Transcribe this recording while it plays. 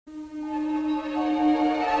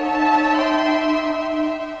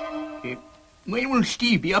will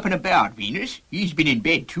Steve be up and about, Venus? He's been in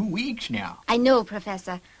bed 2 weeks now. I know,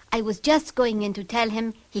 Professor. I was just going in to tell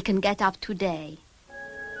him he can get up today.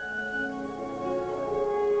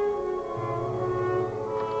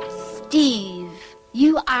 Steve,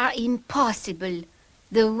 you are impossible.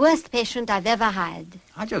 The worst patient I've ever had.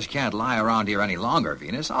 I just can't lie around here any longer,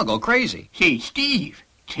 Venus. I'll go crazy. Say, Steve,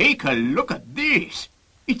 take a look at this.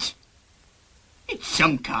 It's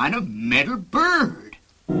some kind of metal bird.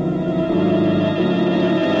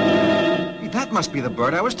 That must be the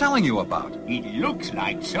bird I was telling you about. It looks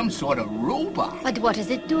like some sort of robot. But what is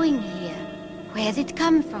it doing here? Where's it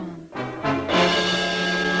come from?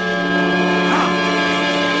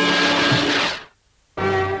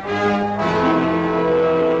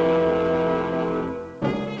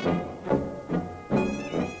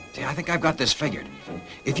 See, I think I've got this figured.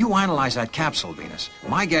 If you analyze that capsule, Venus,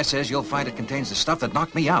 my guess is you'll find it contains the stuff that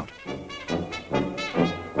knocked me out.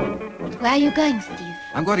 Where are you going, Steve?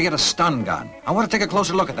 I'm going to get a stun gun. I want to take a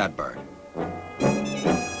closer look at that bird.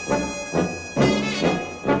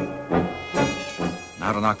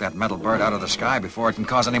 Now to knock that metal bird out of the sky before it can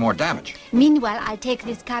cause any more damage. Meanwhile, I'll take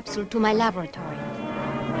this capsule to my laboratory.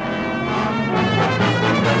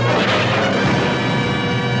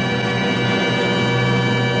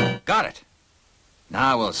 Got it.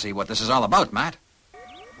 Now we'll see what this is all about, Matt.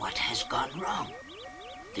 What has gone wrong?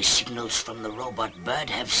 The signals from the robot bird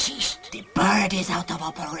have ceased. The bird is out of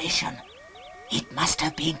operation. It must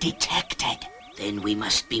have been detected. Then we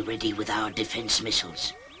must be ready with our defense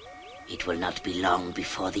missiles. It will not be long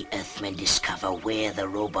before the Earthmen discover where the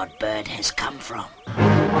robot bird has come from.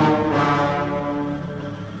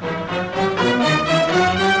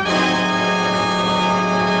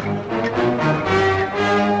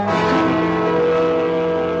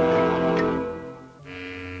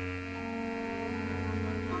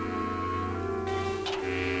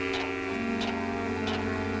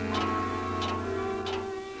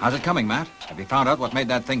 How's it coming, Matt? Have you found out what made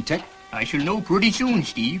that thing tick? I shall know pretty soon,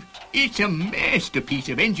 Steve. It's a masterpiece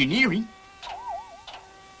of engineering.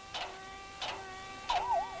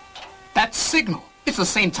 That signal. It's the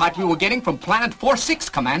same type we were getting from Planet 46,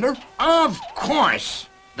 Commander. Of course.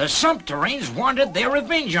 The subterranes wanted their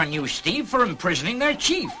revenge on you, Steve, for imprisoning their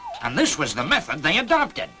chief. And this was the method they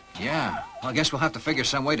adopted. Yeah. Well, I guess we'll have to figure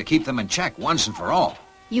some way to keep them in check once and for all.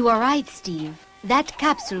 You are right, Steve. That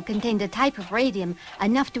capsule contained a type of radium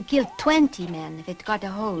enough to kill 20 men if it got a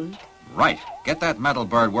hold. Right. Get that metal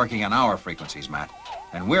bird working on our frequencies, Matt.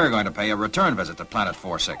 And we're going to pay a return visit to Planet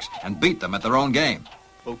 46 and beat them at their own game.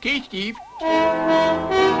 Okay, Steve.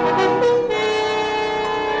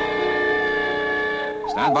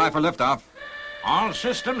 Stand by for liftoff. All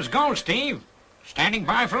systems go, Steve. Standing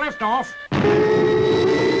by for liftoff.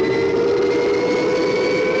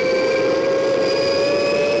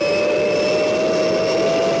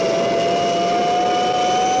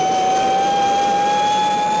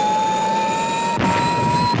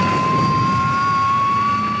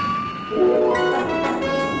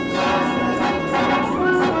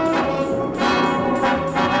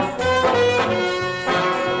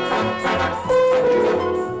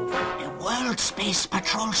 Space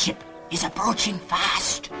patrol ship is approaching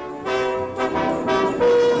fast.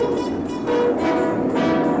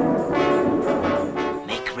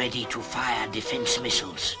 Make ready to fire defense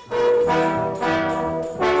missiles.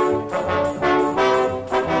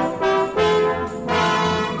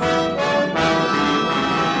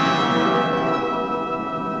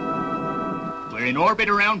 We're in orbit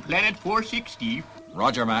around Planet 46, Steve.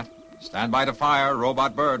 Roger, Matt. Stand by to fire,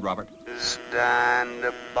 robot bird, Robert. Stand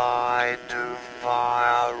by to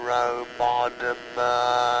fire, robot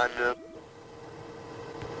bird.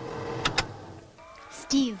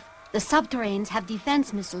 Steve, the subterranes have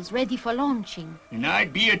defense missiles ready for launching. And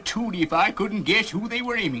I'd be a toot if I couldn't guess who they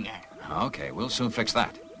were aiming at. Okay, we'll soon fix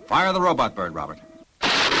that. Fire the robot bird, Robert.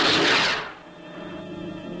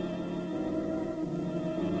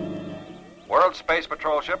 World Space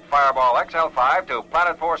Patrol Ship Fireball XL5 to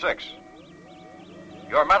Planet 46.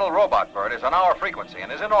 Your metal robot bird is on our frequency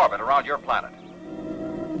and is in orbit around your planet.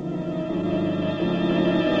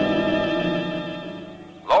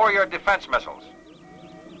 Lower your defense missiles.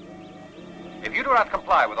 If you do not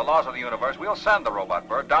comply with the laws of the universe, we'll send the robot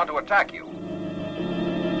bird down to attack you.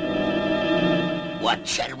 What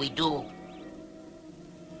shall we do?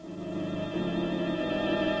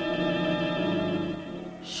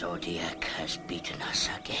 Zodiac has beaten us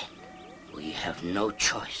again. We have no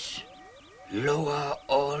choice. Lower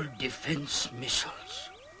all defense missiles.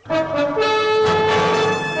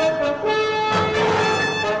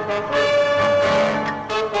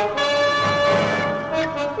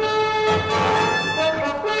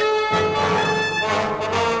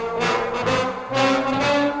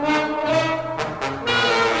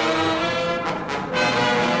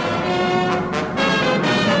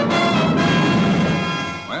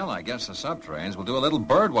 watch the subtrains, we'll do a little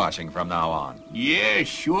bird watching from now on. Yeah,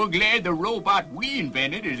 sure glad the robot we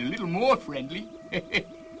invented is a little more friendly.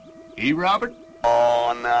 Hey, Robert?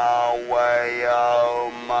 On our way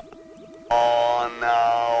home.